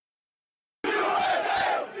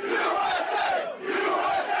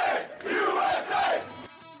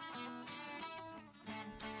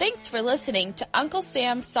Thanks for listening to Uncle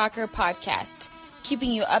Sam's Soccer Podcast,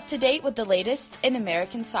 keeping you up to date with the latest in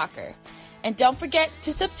American soccer. And don't forget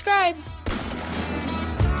to subscribe.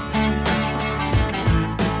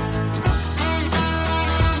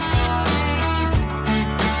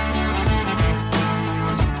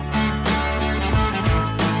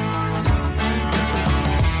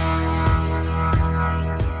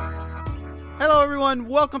 Hello everyone,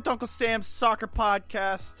 welcome to Uncle Sam's Soccer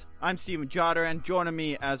Podcast. I'm Steven Jotter, and joining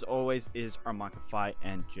me as always is Armand Kafai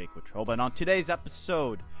and Jake Wetruba. And on today's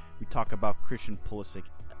episode, we talk about Christian Pulisic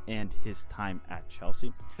and his time at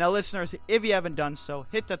Chelsea. Now listeners, if you haven't done so,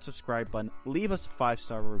 hit that subscribe button, leave us a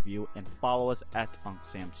 5-star review, and follow us at Uncle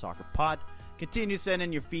Sam's Soccer Pod. Continue to send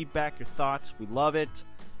in your feedback, your thoughts, we love it.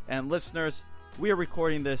 And listeners, we are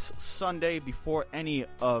recording this Sunday before any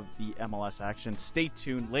of the MLS action. Stay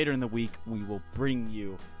tuned. Later in the week, we will bring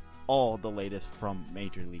you all the latest from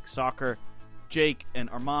Major League Soccer. Jake and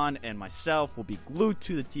Armand and myself will be glued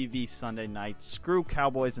to the TV Sunday night. Screw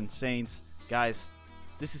Cowboys and Saints. Guys,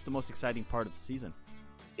 this is the most exciting part of the season.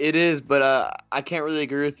 It is, but I can't really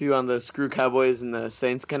agree with you on the screw Cowboys and the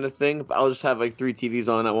Saints kind of thing. I'll just have like 3 TVs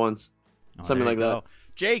on at once. Something like that.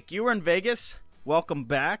 Jake, you were in Vegas. Welcome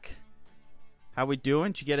back. How we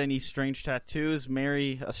doing? Did you get any strange tattoos,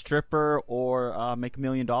 marry a stripper, or make $1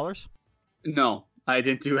 million? No, I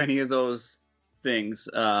didn't do any of those things.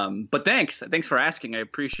 But thanks for asking. I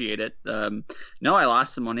appreciate it. No, I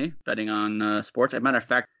lost some money betting on sports. As a matter of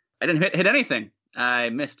fact, I didn't hit anything. I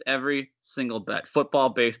missed every single bet.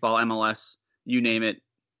 Football, baseball, MLS, you name it.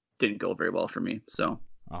 Didn't go very well for me. So.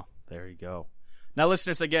 Oh, there you go. Now,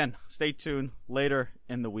 listeners, again, stay tuned. Later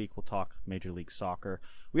in the week, we'll talk Major League Soccer.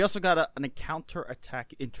 We also got an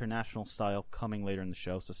counter-attack international style coming later in the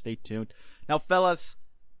show, so stay tuned. Now, fellas,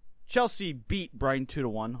 Chelsea beat Brighton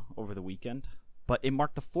 2-1 over the weekend, but it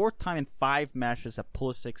marked the 4th time in 5 matches that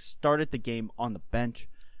Pulisic started the game on the bench.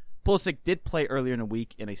 Pulisic did play earlier in the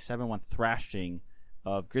week in a 7-1 thrashing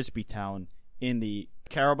of Grimsby Town in the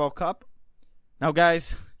Carabao Cup. Now,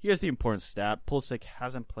 guys, here's the important stat. Pulisic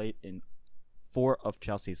hasn't played in 4 of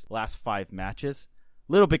Chelsea's last 5 matches.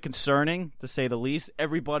 A little bit concerning, to say the least.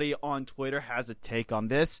 Everybody on Twitter has a take on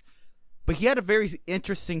this. But he had a very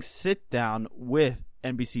interesting sit-down with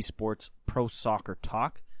NBC Sports Pro Soccer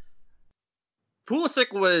Talk.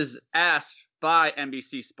 Pulisic was asked by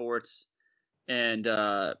NBC Sports and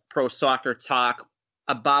Pro Soccer Talk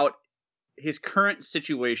about his current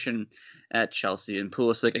situation at Chelsea. And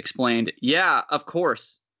Pulisic explained, yeah, of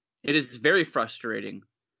course, it is very frustrating,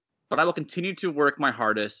 but I will continue to work my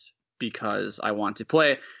hardest because I want to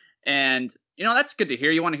play. And, you know, that's good to hear.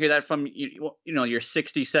 You want to hear that from, your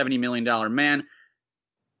 $60, $70 million man.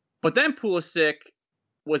 But then Pulisic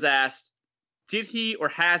was asked, did he or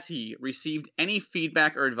has he received any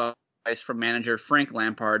feedback or advice from manager Frank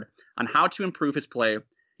Lampard on how to improve his play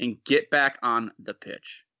and get back on the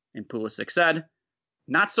pitch? And Pulisic said,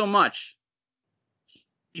 not so much.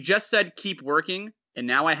 He just said, keep working. And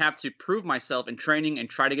now I have to prove myself in training and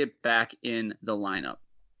try to get back in the lineup.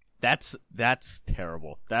 That's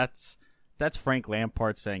terrible. That's Frank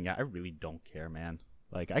Lampard saying, yeah, I really don't care, man.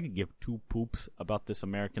 Like, I could give 2 poops about this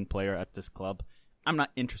American player at this club. I'm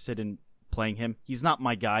not interested in playing him. He's not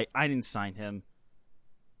my guy. I didn't sign him.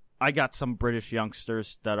 I got some British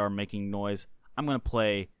youngsters that are making noise. I'm going to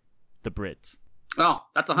play the Brits. Oh,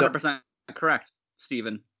 that's 100% correct,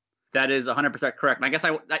 Steven. That is 100% correct. And I guess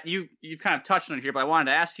you've kind of touched on it here, but I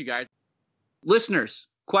wanted to ask you guys. Listeners,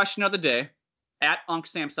 question of the day, at Unc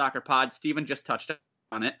Sam Soccer Pod, Steven just touched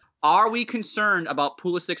on it. Are we concerned about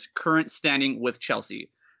Pulisic's current standing with Chelsea?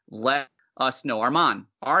 Let us know. Armand,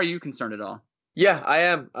 are you concerned at all? Yeah, I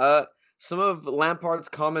am. Some of Lampard's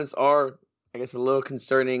comments are, I guess, a little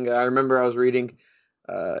concerning. I remember I was reading.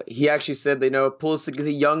 He actually said they know Pulisic is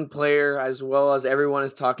a young player, as well as everyone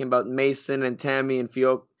is talking about Mason and Tammy and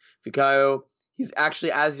Fikayo. He's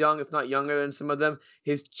actually as young, if not younger than some of them.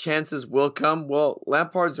 His chances will come. Well,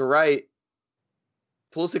 Lampard's right.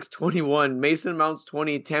 Pulisic's 21. Mason Mount's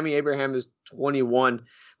 20. Tammy Abraham is 21.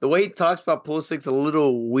 The way he talks about Pulisic's a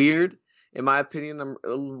little weird, in my opinion. I'm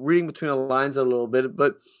reading between the lines a little bit,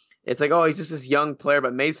 but it's like, oh, he's just this young player.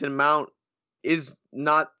 But Mason Mount is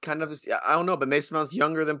not kind of this, I don't know, but Mason Mount's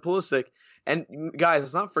younger than Pulisic. And guys,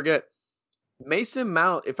 let's not forget, Mason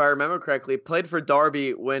Mount, if I remember correctly, played for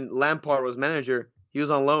Derby when Lampard was manager. He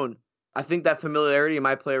was on loan. I think that familiarity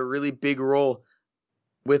might play a really big role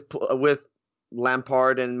with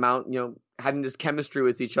Lampard and Mount, having this chemistry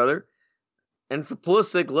with each other. And for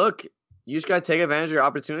Pulisic, look, you just got to take advantage of your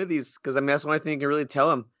opportunities, because, that's the only thing you can really tell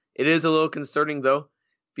him. It is a little concerning, though,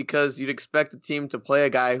 because you'd expect the team to play a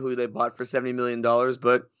guy who they bought for $70 million,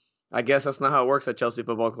 but I guess that's not how it works at Chelsea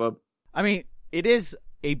Football Club. I mean, it is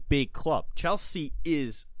a big club. Chelsea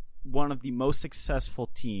is one of the most successful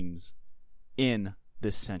teams in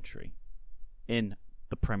this century in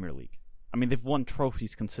the Premier League. I mean, they've won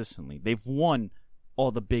trophies consistently. They've won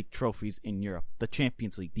all the big trophies in Europe, the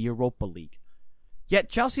Champions League, the Europa League. Yet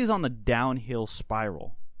Chelsea is on the downhill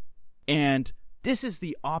spiral. And this is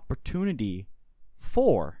the opportunity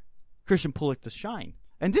for Christian Pulisic to shine.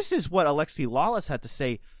 And this is what Alexi Lalas had to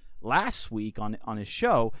say last week on his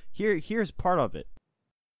show. Here's part of it.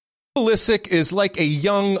 Pulisic is like a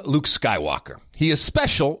young Luke Skywalker. He is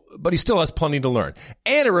special, but he still has plenty to learn.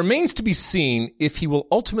 And it remains to be seen if he will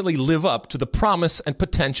ultimately live up to the promise and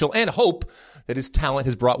potential and hope that his talent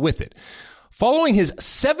has brought with it. Following his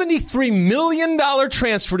 $73 million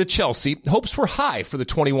transfer to Chelsea, hopes were high for the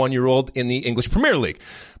 21-year-old in the English Premier League.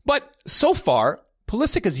 But so far,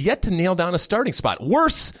 Pulisic has yet to nail down a starting spot.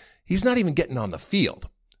 Worse, he's not even getting on the field.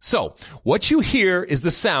 So, what you hear is the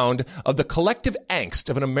sound of the collective angst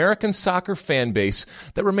of an American soccer fan base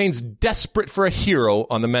that remains desperate for a hero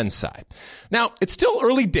on the men's side. Now, it's still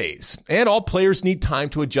early days, and all players need time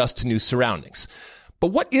to adjust to new surroundings. But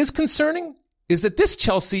what is concerning is that this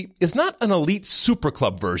Chelsea is not an elite super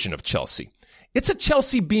club version of Chelsea. It's a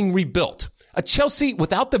Chelsea being rebuilt. A Chelsea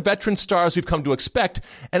without the veteran stars we've come to expect,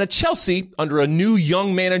 and a Chelsea under a new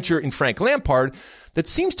young manager in Frank Lampard that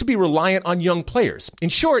seems to be reliant on young players. In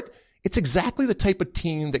short, it's exactly the type of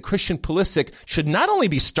team that Christian Pulisic should not only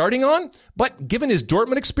be starting on, but given his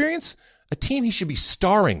Dortmund experience, a team he should be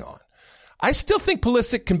starring on. I still think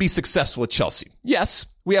Pulisic can be successful at Chelsea. Yes,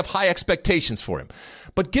 we have high expectations for him.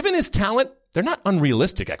 But given his talent, they're not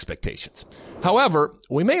unrealistic expectations. However,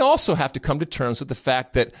 we may also have to come to terms with the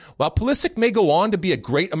fact that while Pulisic may go on to be a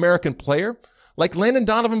great American player, like Landon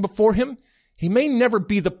Donovan before him, he may never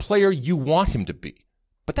be the player you want him to be.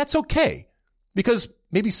 But that's okay, because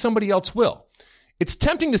maybe somebody else will. It's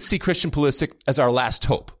tempting to see Christian Pulisic as our last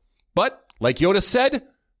hope. But, like Yoda said,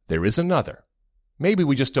 there is another. Maybe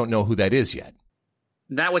we just don't know who that is yet.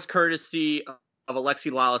 That was courtesy of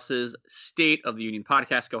Alexi Lalas's State of the Union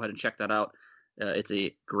podcast. Go ahead and check that out. It's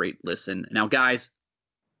a great listen. Now, guys,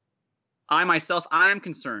 I am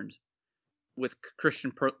concerned with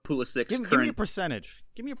Christian Pulisic's current... Give me a percentage.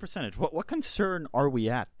 Give me a percentage. What concern are we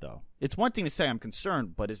at, though? It's one thing to say I'm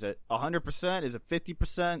concerned, but is it 100%? Is it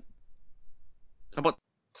 50%? How about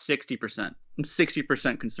 60%? I'm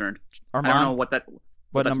 60% concerned. Armand, I don't know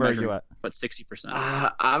what number measuring, are you at? But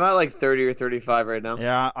 60%. I'm at like 30 or 35 right now.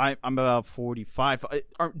 Yeah, I'm about 45.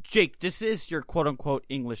 Jake, this is your quote-unquote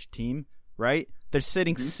English team, right? They're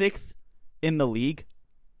sitting sixth in the league,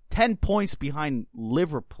 10 points behind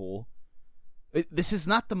Liverpool. This is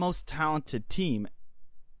not the most talented team.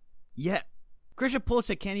 Yet, Christian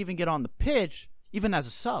Pulisic can't even get on the pitch, even as a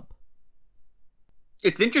sub.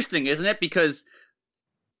 It's interesting, isn't it? Because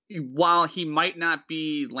while he might not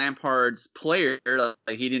be Lampard's player,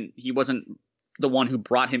 like he wasn't the one who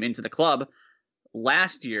brought him into the club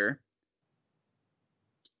last year.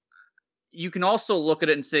 You can also look at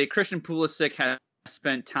it and say Christian Pulisic has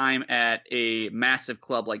spent time at a massive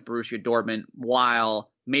club like Borussia Dortmund,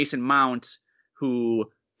 while Mason Mount, who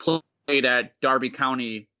played at Derby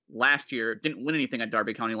County last year, didn't win anything at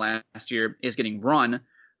Derby County last year, is getting run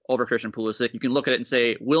over Christian Pulisic. You can look at it and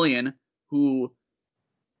say Willian, who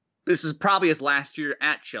this is probably his last year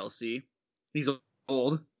at Chelsea. He's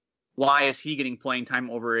old. Why is he getting playing time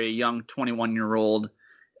over a young 21-year-old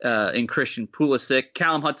in Christian Pulisic?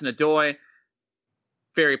 Callum Hudson-Odoi,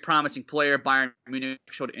 very promising player. Bayern Munich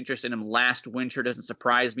showed interest in him last winter. Doesn't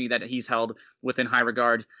surprise me that he's held within high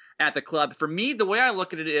regards at the club. For me, the way I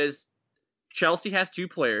look at it is Chelsea has two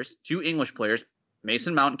English players,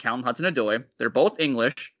 Mason Mount and Callum Hudson-Odoi. They're both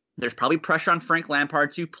English. There's probably pressure on Frank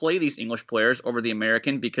Lampard to play these English players over the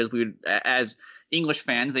American because we would, as English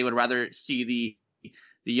fans, they would rather see the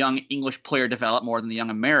young English player develop more than the young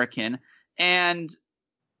American. And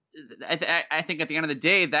I think at the end of the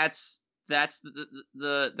day, that's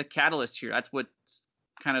the catalyst here. That's what's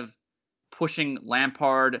kind of pushing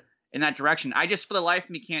Lampard in that direction. I just, for the life of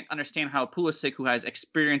me, can't understand how Pulisic, who has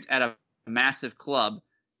experience at a massive club,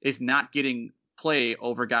 is not getting play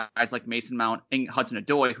over guys like Mason Mount and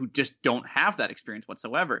Hudson-Odoi, who just don't have that experience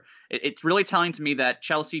whatsoever. It's really telling to me that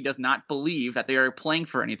Chelsea does not believe that they are playing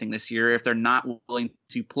for anything this year if they're not willing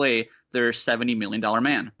to play their $70 million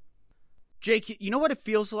man. Jake, you know what it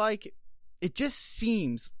feels like? It just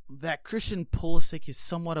seems that Christian Pulisic is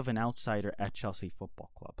somewhat of an outsider at Chelsea Football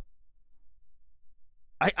Club.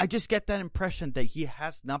 I just get that impression that he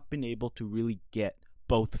has not been able to really get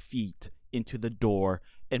both feet into the door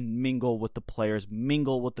and mingle with the players,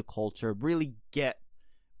 mingle with the culture, really get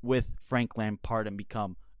with Frank Lampard and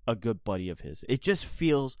become a good buddy of his. It just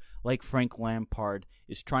feels like Frank Lampard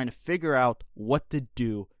is trying to figure out what to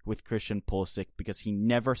do with Christian Pulisic because he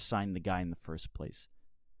never signed the guy in the first place.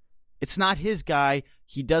 It's not his guy.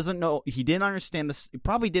 He doesn't know. He didn't understand this. He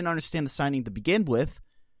probably didn't understand the signing to begin with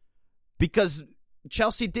because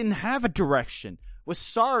Chelsea didn't have a direction. Was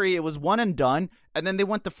sorry, it was one and done, and then they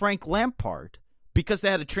went to Frank Lampard because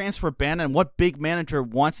they had a transfer ban, and what big manager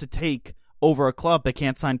wants to take over a club that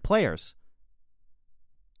can't sign players?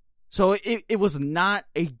 So it was not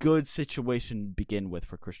a good situation to begin with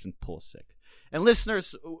for Christian Pulisic. And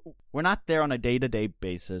listeners, we're not there on a day-to-day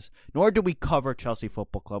basis, nor do we cover Chelsea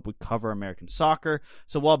Football Club. We cover American soccer.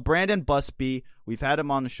 So while Brandon Busby, we've had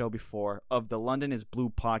him on the show before, of the London is Blue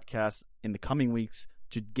podcast in the coming weeks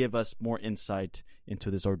to give us more insight into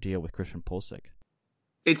this ordeal with Christian Pulisic.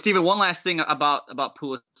 It's Steven, one last thing about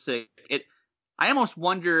Pulisic. I almost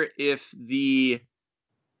wonder if the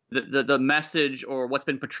message or what's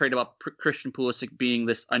been portrayed about Christian Pulisic being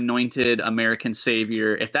this anointed American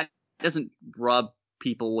savior, if that doesn't rub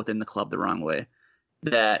people within the club the wrong way,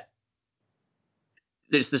 that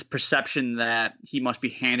there's this perception that he must be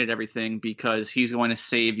handed everything because he's going to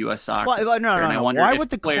save U.S. soccer. Well, no. Why would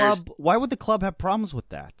the club have problems with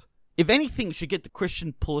that? If anything, it should get to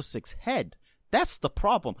Christian Pulisic's head. That's the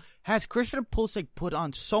problem. Has Christian Pulisic put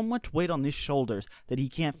on so much weight on his shoulders that he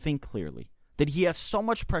can't think clearly? That he has so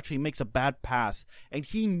much pressure, he makes a bad pass, and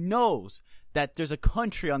he knows that there's a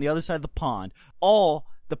country on the other side of the pond all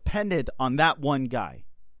dependent on that one guy.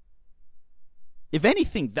 If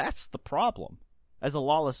anything, that's the problem, as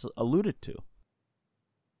Lawless alluded to.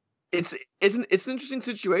 It's an interesting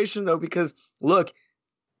situation though, because look,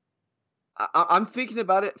 I'm thinking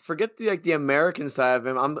about it. Forget the American side of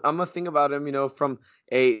him. I'm gonna think about him, from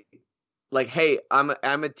a hey, I'm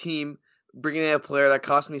a team bringing in a player that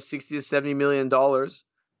cost me $60 to $70 million,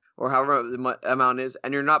 or however the amount is,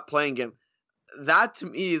 and you're not playing him. That to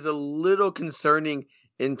me is a little concerning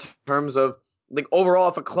in terms of overall,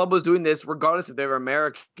 if a club was doing this, regardless if they were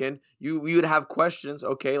American, you would have questions.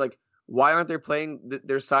 Okay, why aren't they playing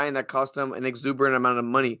their sign that cost them an exuberant amount of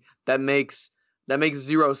money? That makes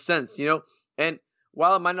zero sense, And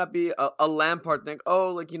while it might not be a Lampard thing,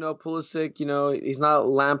 Pulisic, he's not a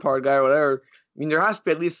Lampard guy or whatever. I mean, there has to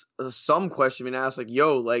be at least some question being asked,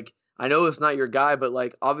 I know it's not your guy,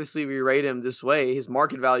 but obviously we rate him this way. His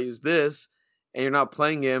market value is this, and you're not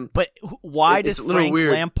playing him. But why does Frank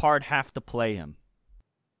Lampard have to play him?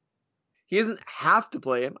 He doesn't have to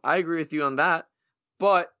play him. I agree with you on that,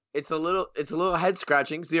 but it's a little head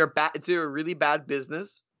scratching. It's either a really bad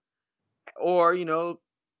business, or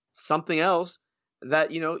something else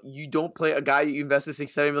that you don't play a guy you invested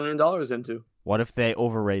 $6-7 million into. What if they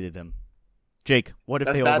overrated him? Jake, what if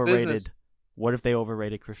That's they bad overrated? Business. What if they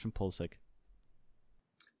overrated Christian Pulisic?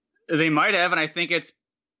 They might have, and I think it's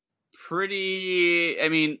pretty. I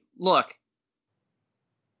mean, look,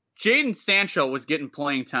 Jadon Sancho was getting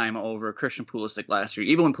playing time over Christian Pulisic last year,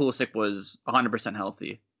 even when Pulisic was 100%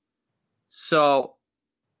 healthy. So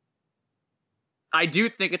I do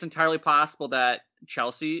think it's entirely possible that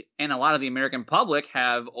Chelsea and a lot of the American public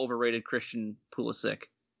have overrated Christian Pulisic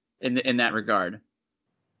in that regard.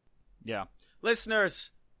 Yeah.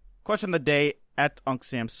 Listeners, question of the day at Unc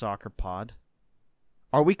Sam's Soccer Pod.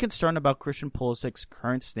 Are we concerned about Christian Pulisic's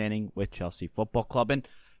current standing with Chelsea Football Club? And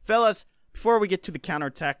fellas, before we get to the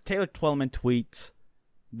counterattack, Taylor Twellman tweets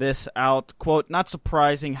this out, quote, "Not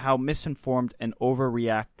surprising how misinformed and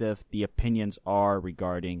overreactive the opinions are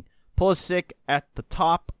regarding Pulisic. At the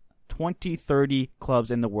top 20-30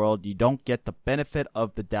 clubs in the world, you don't get the benefit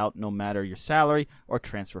of the doubt no matter your salary or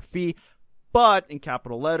transfer fee. But, in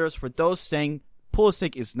capital letters, for those saying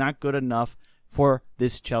Pulisic is not good enough for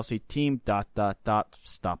this Chelsea team, ...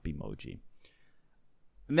 stop emoji."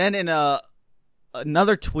 And then in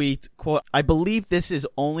another tweet, quote, "I believe this is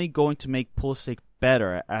only going to make Pulisic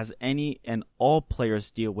better, as any and all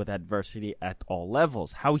players deal with adversity at all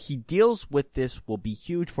levels. How he deals with this will be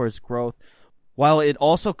huge for his growth. While it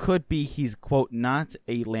also could be he's, quote, not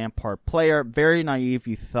a Lampard player, very naive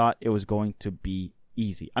you thought it was going to be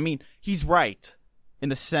easy." I mean, he's right in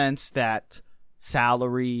the sense that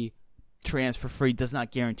salary, transfer free does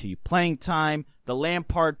not guarantee you playing time. The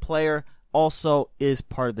Lampard player also is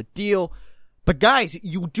part of the deal. But guys,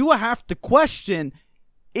 you do have to question,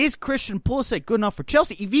 is Christian Pulisic good enough for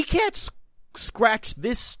Chelsea? If he can't scratch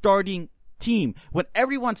this starting team, when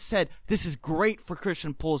everyone said this is great for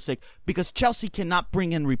Christian Pulisic because Chelsea cannot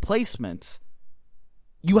bring in replacements,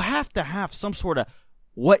 you have to have some sort of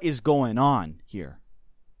what is going on here.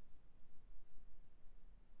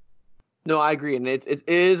 No, I agree, and it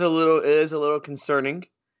is a little concerning.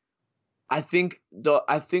 I think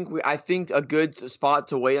a good spot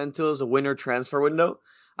to wait until is a winter transfer window.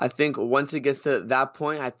 I think once it gets to that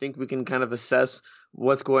point, I think we can kind of assess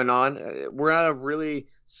what's going on. We're at a really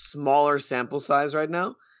smaller sample size right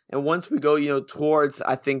now. And once we go, towards,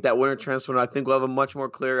 I think that winter transfer, I think we'll have a much more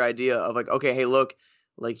clear idea of like, okay, hey, look,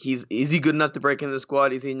 like is he good enough to break into the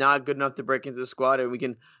squad? Is he not good enough to break into the squad? And we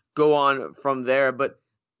can go on from there. But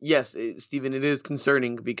yes, Steven, it is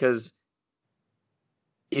concerning because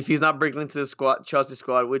if he's not breaking into the Chelsea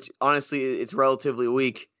squad, which honestly it's relatively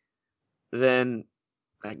weak, then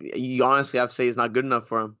you honestly have to say he's not good enough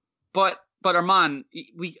for him. But Arman,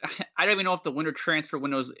 I don't even know if the winter transfer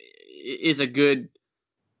window is a good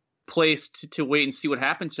place to wait and see what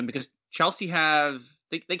happens to him, because Chelsea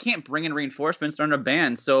they can't bring in reinforcements. They're under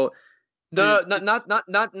ban. So not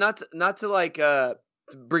to like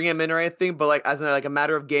bring him in or anything, but like as in like a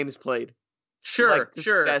matter of games played. Sure.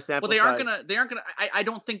 Well, they aren't gonna. I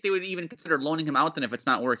don't think they would even consider loaning him out then if it's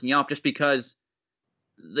not working out, just because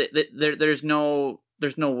there's no.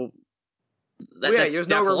 There's no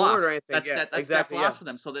reward or anything. That's exactly loss for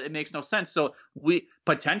them, so that it makes no sense. So we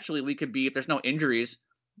could be, if there's no injuries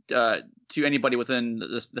to anybody within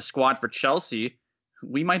the squad for Chelsea,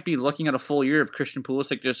 we might be looking at a full year of Christian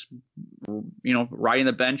Pulisic just riding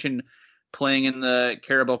the bench and playing in the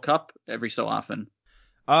Carabao Cup every so often.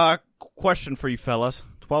 Question for you fellas,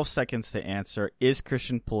 12 seconds to answer. Is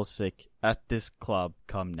Christian Pulisic at this club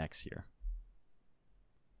come next year?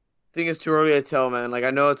 I think it's too early to tell, man. Like,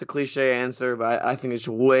 I know it's a cliche answer, but I think it's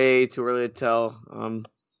way too early to tell.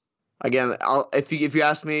 Again, if you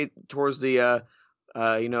ask me towards the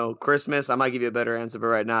Christmas, I might give you a better answer, but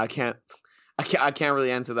right now I can't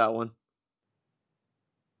really answer that one.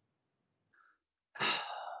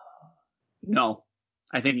 No,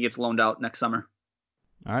 I think he gets loaned out next summer.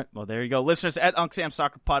 All right, well, there you go. Listeners, at Uncle Sam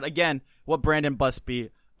Soccer Pod, again, what Brandon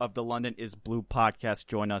Busby of the London is Blue podcast.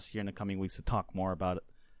 Join us here in the coming weeks to talk more about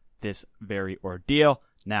this very ordeal.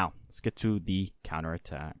 Now, let's get to the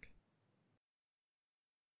counterattack.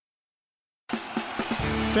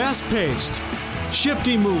 Fast-paced,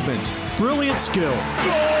 shifty movement, brilliant skill.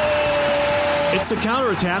 It's the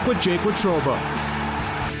counterattack with Jake Watroba.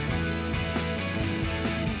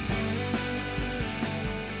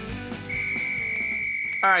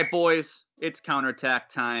 All right, boys, it's counterattack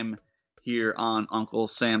time here on Uncle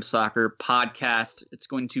Sam Soccer Podcast. It's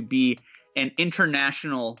going to be an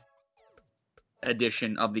international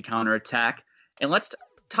edition of the counterattack. And let's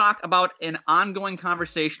talk about an ongoing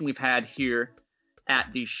conversation we've had here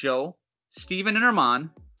at the show. Steven and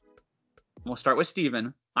Arman, we'll start with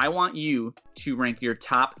Steven. I want you to rank your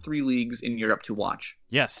top 3 leagues in Europe to watch.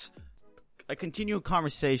 Yes. A continued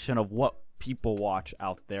conversation of what people watch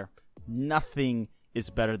out there. Nothing is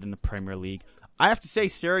better than the Premier League. I have to say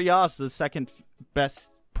Serie A is the second best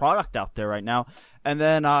product out there right now. And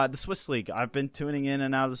then the Swiss League. I've been tuning in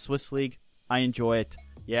and out of the Swiss League. I enjoy it.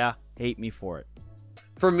 Yeah, hate me for it.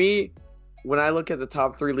 For me, when I look at the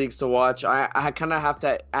top 3 leagues to watch, I kind of have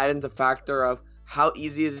to add in the factor of how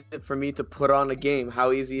easy is it for me to put on a game?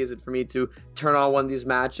 How easy is it for me to turn on one of these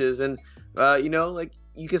matches? And, like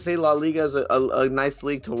you could say La Liga is a nice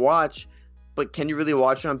league to watch, but can you really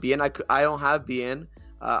watch it on BN? I don't have BN.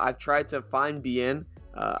 I've tried to find BN.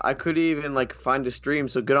 I couldn't even find a stream,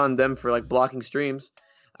 so good on them for blocking streams.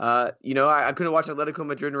 I couldn't watch Atletico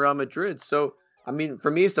Madrid and Real Madrid. So, I mean,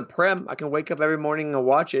 for me, it's the Prem. I can wake up every morning and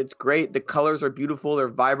watch it. It's great. The colors are beautiful. They're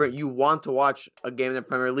vibrant. You want to watch a game in the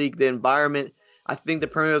Premier League. The environment, I think the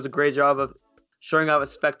Premier League does a great job of showing off a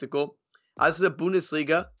spectacle. As to the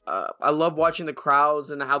Bundesliga, I love watching the crowds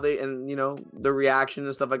and how the reaction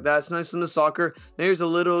and stuff like that. It's nice in the soccer. There's a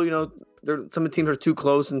little, some of the teams are too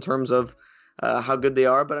close in terms of how good they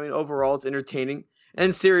are. But, I mean, overall, it's entertaining.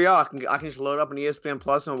 And Serie A, I can just load up an ESPN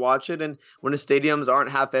Plus and watch it. And when the stadiums aren't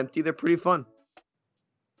half empty, they're pretty fun.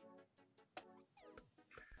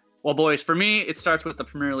 Well, boys, for me, it starts with the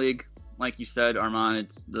Premier League. Like you said, Arman,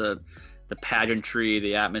 it's the pageantry,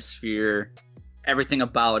 the atmosphere, everything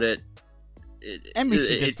about it.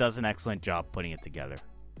 NBC just does an excellent job putting it together.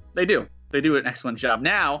 They do. They do an excellent job.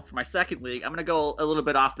 Now, for my second league, I'm going to go a little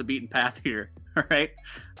bit off the beaten path here. All right.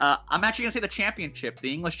 I'm actually going to say the championship,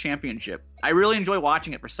 the English championship. I really enjoy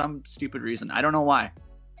watching it for some stupid reason. I don't know why.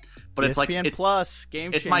 But ESPN Plus,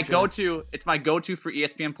 game it's changer. my go-to. It's my go-to for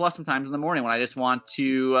ESPN Plus sometimes in the morning when I just want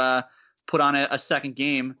to put on a second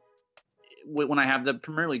game when I have the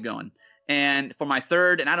Premier League going. And for my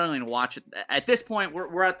third, and I don't even watch it at this point.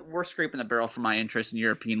 We're scraping the barrel for my interest in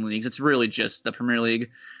European leagues. It's really just the Premier League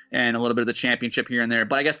and a little bit of the Championship here and there.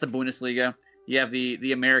 But I guess the Bundesliga. You have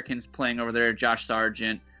the Americans playing over there: Josh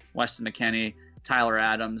Sargent, Weston McKennie, Tyler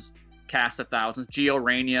Adams, cast of thousands. Gio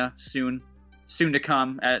Reyna soon to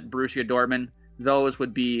come at Borussia Dortmund. Those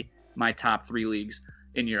would be my top 3 leagues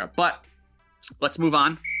in Europe. But let's move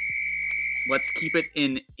on. Let's keep it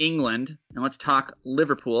in England, and let's talk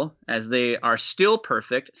Liverpool, as they are still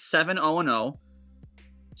perfect, 7-0-0,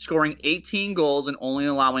 scoring 18 goals and only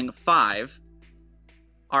allowing 5.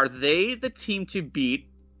 Are they the team to beat,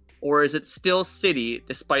 or is it still City,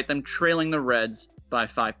 despite them trailing the Reds by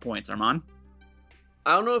 5 points? Armand?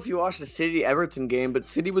 I don't know if you watched the City-Everton game, but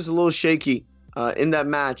City was a little shaky in that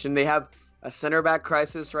match, and they have a center back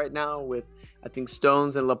crisis right now with, I think,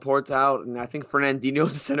 Stones and Laporte out, and I think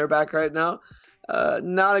Fernandinho's a center back right now.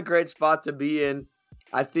 Not a great spot to be in.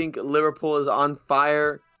 I think Liverpool is on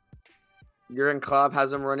fire. Jurgen Klopp has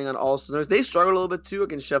them running on all cylinders. They struggled a little bit too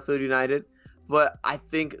against Sheffield United, but I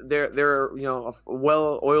think they're a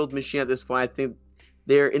well-oiled machine at this point. I think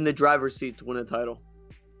they're in the driver's seat to win a title.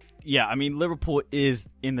 Yeah, I mean, Liverpool is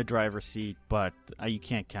in the driver's seat, but you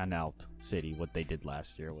can't count out City. What they did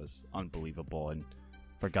last year was unbelievable, and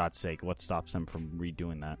for God's sake, what stops them from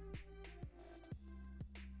redoing that?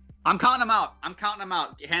 I'm counting them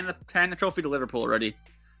out. Hand the trophy to Liverpool already.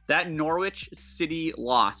 That Norwich City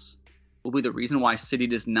loss will be the reason why City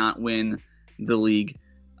does not win the league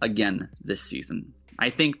again this season.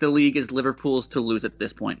 I think the league is Liverpool's to lose at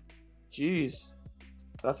this point. Jeez.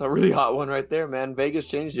 That's a really hot one right there, man. Vegas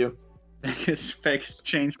changed you. Vegas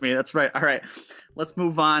changed me. That's right. All right. Let's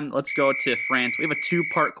move on. Let's go to France. We have a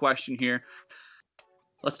 2-part question here.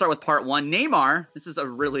 Let's start with part 1. Neymar, this is a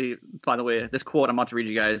really, by the way, this quote I'm about to read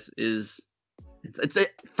you guys is,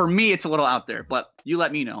 for me, it's a little out there, but you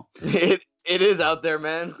let me know. It is out there,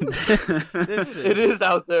 man. It is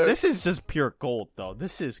out there. This is just pure gold, though.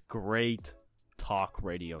 This is great talk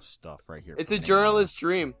radio stuff right here. It's a journalist's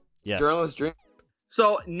dream. Yes. Journalist's dream.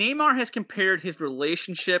 So Neymar has compared his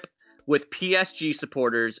relationship with PSG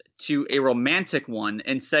supporters to a romantic one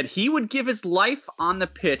and said he would give his life on the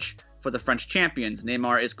pitch for the French champions.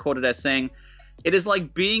 Neymar is quoted as saying, "It is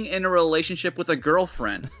like being in a relationship with a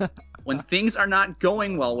girlfriend. When things are not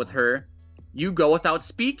going well with her, you go without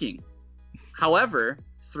speaking. However,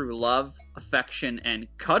 through love, affection, and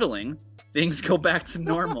cuddling, things go back to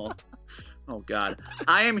normal." Oh, God.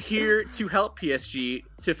 "I am here to help PSG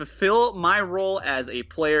to fulfill my role as a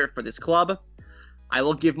player for this club. I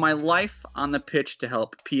will give my life on the pitch to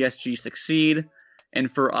help PSG succeed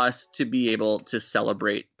and for us to be able to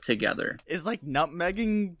celebrate together." Is like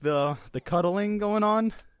nutmegging the cuddling going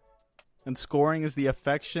on? And scoring is the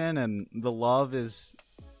affection and the love is...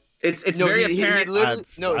 It's very apparent.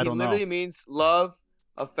 He literally means love,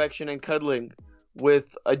 affection, and cuddling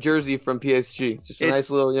with a jersey from PSG. Just a nice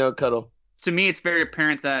little, cuddle. To me, it's very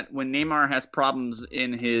apparent that when Neymar has problems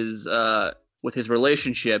in his with his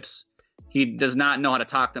relationships, he does not know how to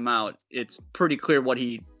talk them out. It's pretty clear what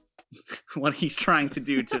he's trying to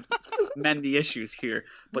do to mend the issues here.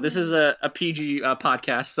 But this is a PG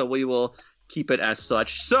podcast, so we will keep it as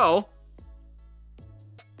such. So,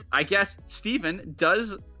 I guess, Steven,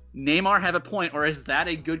 does Neymar have a point, or is that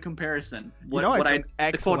a good comparison? It's an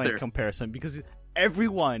excellent comparison, because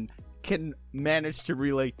everyone can manage to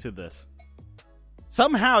relate to this.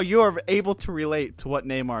 Somehow you are able to relate to what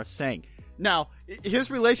Neymar is saying. Now, his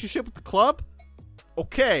relationship with the club,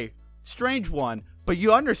 okay, strange one, but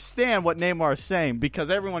you understand what Neymar is saying because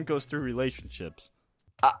everyone goes through relationships.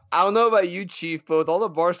 I don't know about you, Chief, but with all the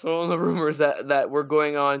Barcelona rumors that were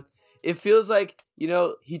going on, it feels like,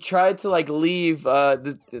 he tried to leave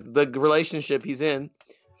the relationship he's in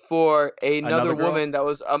for another woman that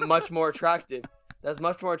was much more attractive. That's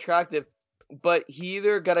much more attractive. But he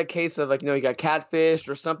either got a case of he got catfished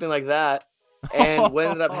or something like that. And what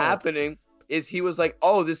ended up happening is he was like,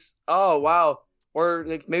 oh wow. Or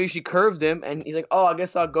maybe she curved him and he's like, oh, I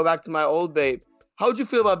guess I'll go back to my old babe. How would you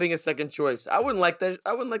feel about being a second choice? I wouldn't like that.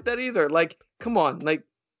 I wouldn't like that either. Come on.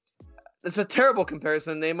 It's a terrible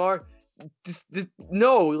comparison, Neymar.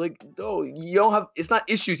 No, you don't have, it's not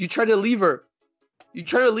issues. You try to leave her.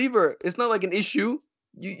 It's not like an issue.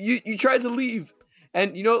 You try to leave.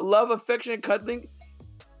 And, love, affection, and cuddling,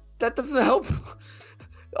 that doesn't help.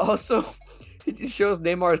 Also, it just shows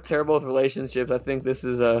Neymar's terrible with relationships. I think this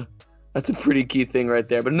is that's a pretty key thing right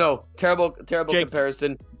there. But no, terrible Jake,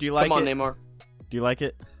 comparison. Do you like it? Come on, Neymar. Do you like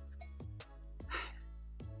it?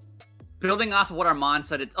 Building off of what Armand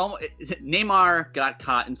said, Neymar got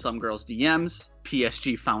caught in some girl's DMs.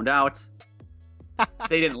 PSG found out.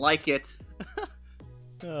 They didn't like it.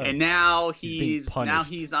 And now he's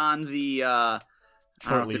on the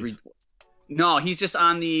he's just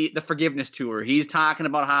on the forgiveness tour. He's talking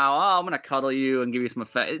about how, I'm gonna cuddle you and give you some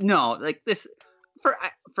affection. No, this.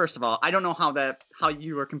 First of all, I don't know how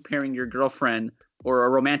you are comparing your girlfriend or a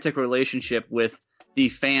romantic relationship with the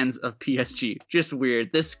fans of PSG. Just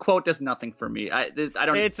weird. This quote does nothing for me. I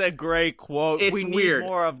don't. It's a great quote. It's we need weird.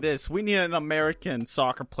 more of this. We need an American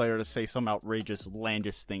soccer player to say some outrageous,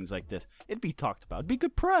 outlandish things like this. It'd be talked about. It'd be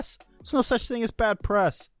good press. There's no such thing as bad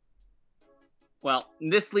press. Well,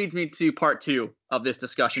 this leads me to part 2 of this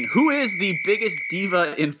discussion. Who is the biggest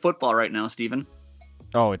diva in football right now, Steven?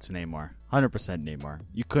 Oh, it's Neymar. 100% Neymar.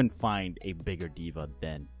 You couldn't find a bigger diva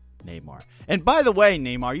than Neymar. And by the way,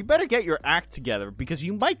 Neymar, you better get your act together because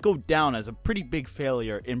you might go down as a pretty big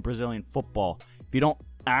failure in Brazilian football if you don't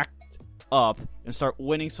act up and start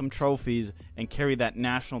winning some trophies and carry that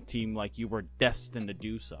national team like you were destined to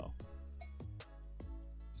do so.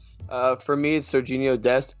 For me, it's Serginho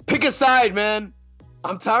Dest. Pick a side, man.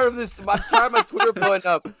 I'm tired of this. I'm tired of my Twitter blowing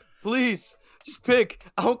up. Please, just pick.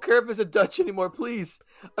 I don't care if it's a Dutch anymore. Please.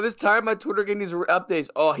 I'm just tired of my Twitter getting these updates.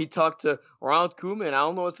 Oh, he talked to Ronald Koeman. I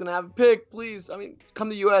don't know what's gonna happen. Pick, please. I mean, come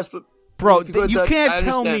to the U.S., but bro, you you Dutch, can't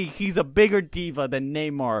tell me he's a bigger diva than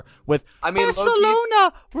Neymar with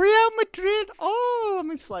Barcelona, Real Madrid. Oh, let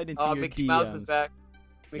me slide into your Mickey DMs. Mouse is back.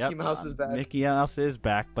 Yep, Mouse is back. Mickey Mouse is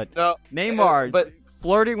back, but No, Neymar, but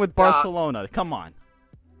flirting with Barcelona. Come on.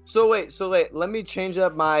 So wait. Let me change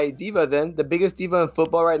up my diva then. The biggest diva in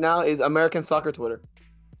football right now is American soccer Twitter.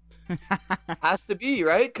 Has to be,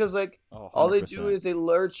 right? Because all they do is they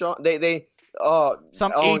lurch on.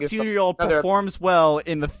 Some 18-year-old performs well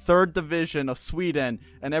in the 3rd division of Sweden,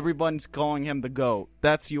 and everyone's calling him the GOAT.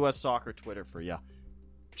 That's U.S. soccer Twitter for you.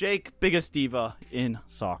 Jake, biggest diva in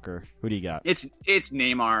soccer. Who do you got? It's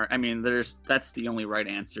Neymar. I mean, that's the only right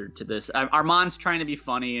answer to this. Armand's trying to be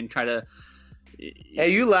funny and try to.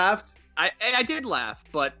 Hey, you laughed. I did laugh,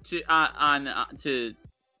 but it's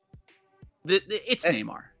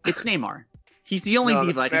Neymar. It's Neymar. He's the only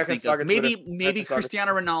diva I can think of. Maybe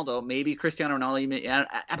Cristiano Ronaldo.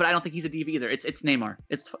 But I don't think he's a diva either. It's Neymar.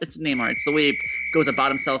 It's Neymar. It's the way he goes about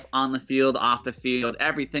himself on the field, off the field,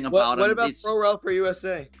 everything about him. What about Pro Rel for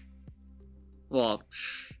USA? Well,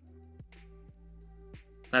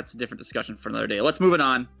 that's a different discussion for another day. Let's move it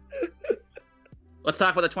on. Let's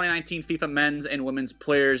talk about the 2019 FIFA Men's and Women's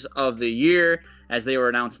Players of the Year, as they were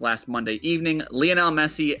announced last Monday evening. Lionel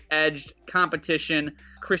Messi edged competition,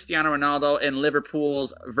 Cristiano Ronaldo and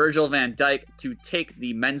Liverpool's Virgil van Dijk to take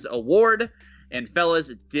the men's award. And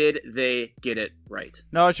fellas, did they get it right?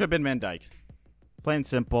 No, it should have been Van Dijk. Plain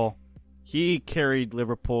simple. He carried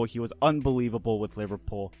Liverpool. He was unbelievable with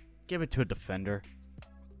Liverpool. Give it to a defender.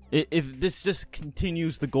 If this just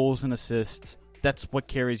continues the goals and assists, that's what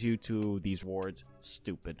carries you to these awards.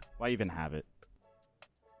 Stupid. Why even have it?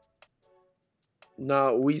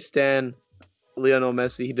 No, we stand Lionel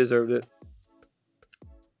Messi. He deserved it.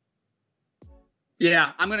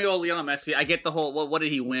 Yeah, I'm gonna go Lionel Messi. I get the whole. What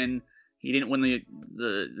did he win? He didn't win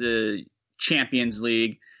the Champions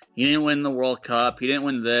League. He didn't win the World Cup. He didn't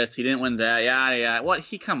win this. He didn't win that. Yeah. What?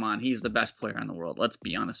 Come on. He's the best player in the world. Let's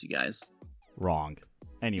be honest, you guys. Wrong.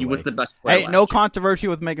 Anyway. He was the best player. Hey, no controversy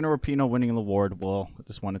with Megan Rapinoe winning the award. Well, I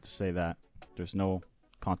just wanted to say that. There's no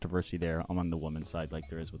controversy there on the women's side like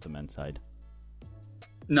there is with the men's side.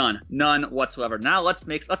 None whatsoever. Now let's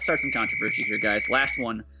start some controversy here, guys. Last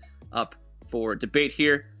one up for debate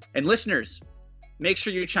here. And listeners, make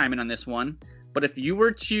sure you chime in on this one. But if you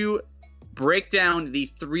were to break down the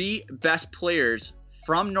 3 best players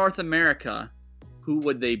from North America, who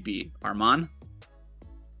would they be? Armand?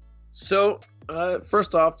 So,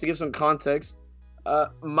 first off, to give some context,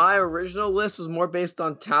 my original list was more based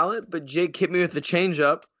on talent, but Jake hit me with the change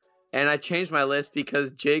up, and I changed my list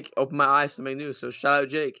because Jake opened my eyes to something new. So shout out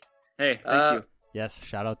Jake. Hey, thank you. Yes,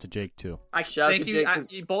 shout out to Jake too. Thank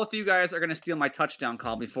you. Both of you guys are going to steal my touchdown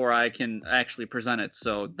call before I can actually present it,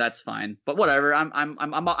 so that's fine. But whatever. I'm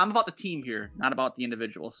about the team here, not about the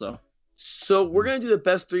individual. So we're gonna do the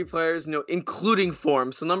best 3 players, including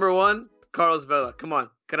form. So number 1, Carlos Vela. Come on,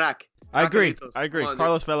 crack. I agree.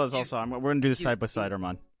 Carlos Vela is also. We're gonna do this side by side,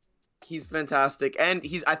 Armand. He's fantastic, and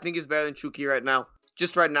I think he's better than Chucky right now.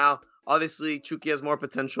 Just right now, obviously Chucky has more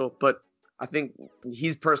potential, but I think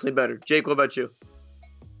he's personally better. Jake, what about you?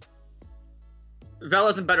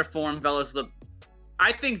 Vela's in better form.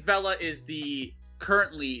 I think Vela is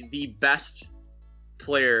currently the best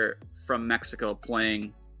player from Mexico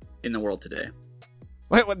playing in the world today.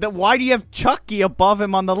 Wait, why do you have Chucky above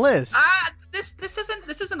him on the list? This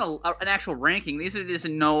isn't an actual ranking. These are just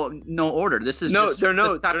in no order. This is they're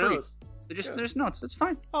notes. There's notes. It's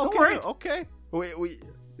fine. Okay, don't worry. Okay.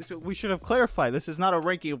 We should have clarified. This is not a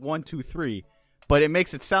ranking of 1, 2, 3, but it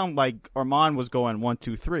makes it sound like Armand was going 1,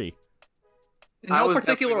 2, 3. No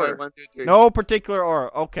particular order. 1, 2, 3. No particular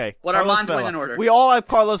order. Okay. What Armand's going in order. We all have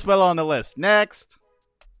Carlos Vela on the list. Next.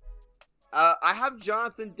 I have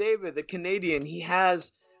Jonathan David, the Canadian. He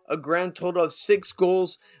has a grand total of 6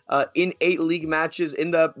 goals in 8 league matches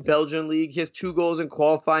in the Belgian league. He has 2 goals in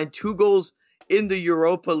qualifying, 2 goals in the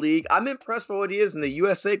Europa League. I'm impressed by what he is, and the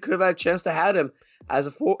USA could have had a chance to have him as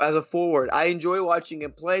a forward. I enjoy watching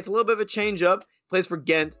him play. It's a little bit of a change-up. Plays for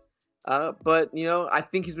Ghent. But, I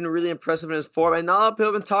think he's been really impressive in his form. And not a lot of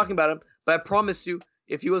people have been talking about him, but I promise you,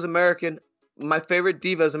 if he was American, my favorite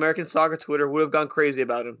divas, American soccer Twitter, would have gone crazy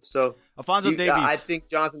about him. So, Alphonso Davies. I think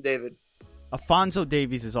Jonathan David. Alphonso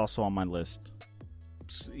Davies is also on my list.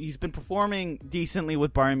 He's been performing decently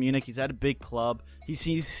with Bayern Munich. He's at a big club. He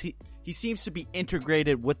seems to be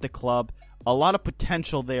integrated with the club. A lot of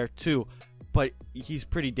potential there, too. But he's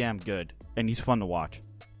pretty damn good, and he's fun to watch.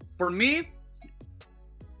 For me,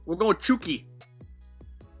 we're going Chucky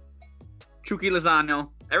Lozano.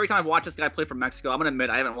 Every time I've watched this guy play for Mexico, I'm going to admit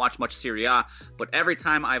I haven't watched much Serie A, but every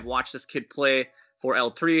time I've watched this kid play for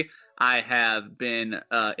L3, I have been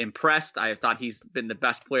impressed. I have thought he's been the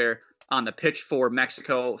best player on the pitch for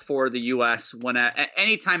Mexico, for the U.S. When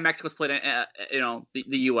anytime Mexico's played, the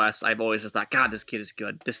U.S., I've always just thought, God, this kid is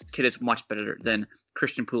good. This kid is much better than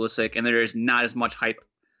Christian Pulisic, and there is not as much hype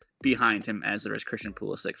behind him as there is Christian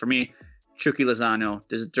Pulisic. For me, Chucky Lozano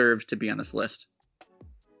deserves to be on this list.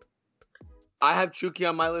 I have Chucky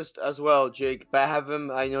on my list as well, Jake. But I have him,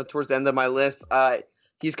 towards the end of my list.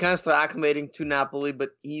 He's kind of still acclimating to Napoli, but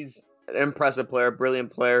he's an impressive player,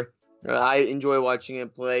 brilliant player. I enjoy watching him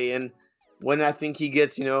play, and when I think he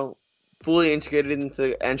gets, fully integrated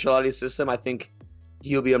into Ancelotti's system, I think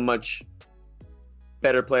he'll be a much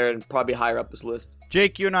better player and probably higher up this list.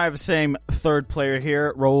 Jake, you and I have the same third player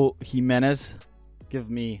here, Raul Jimenez. Give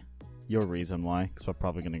me your reason why, because we're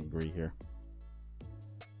probably going to agree here.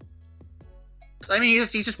 I mean,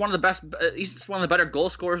 he's just one of the best. He's just one of the better goal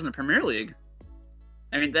scorers in the Premier League.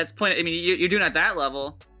 I mean, that's point. I mean, you're doing it at that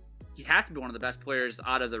level. You have to be one of the best players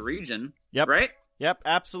out of the region. Yep. Right? Yep,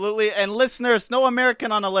 absolutely. And listeners, no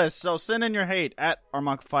American on the list, so send in your hate at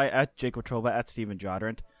Armankafai, at Jake Watroba, at Steven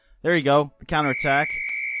Jodrint. There you go. The counterattack.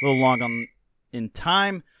 A little long in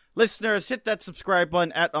time. Listeners, hit that subscribe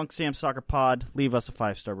button at Uncle Sam Soccer Pod. Leave us a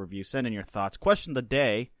 5-star review. Send in your thoughts. Question of the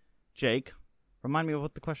day. Jake, remind me of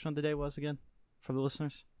what the question of the day was again for the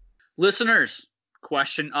listeners. Listeners,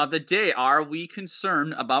 question of the day. Are we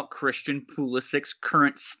concerned about Christian Pulisic's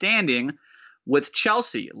current standing with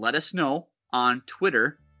Chelsea? Let us know on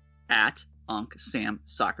Twitter at Unc Sam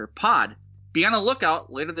Soccer Pod. Be on the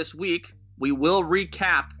lookout later this week. We will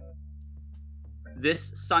recap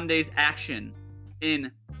this Sunday's action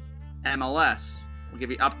in MLS. We'll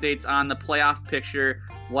give you updates on the playoff picture,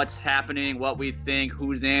 what's happening, what we think,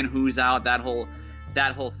 who's in, who's out, that whole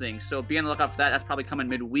thing. So be on the lookout for that. That's probably coming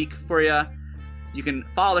midweek for you. You can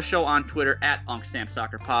follow the show on Twitter at Unc Sam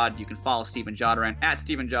Soccer Pod. You can follow Steven Jodrint at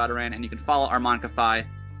Steven Jodrint, and you can follow Armand Kafai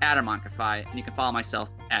at Armand Kafai, and you can follow myself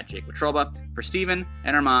at Jake Watroba. For Steven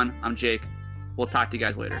and Armand, I'm Jake. We'll talk to you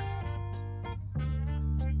guys later.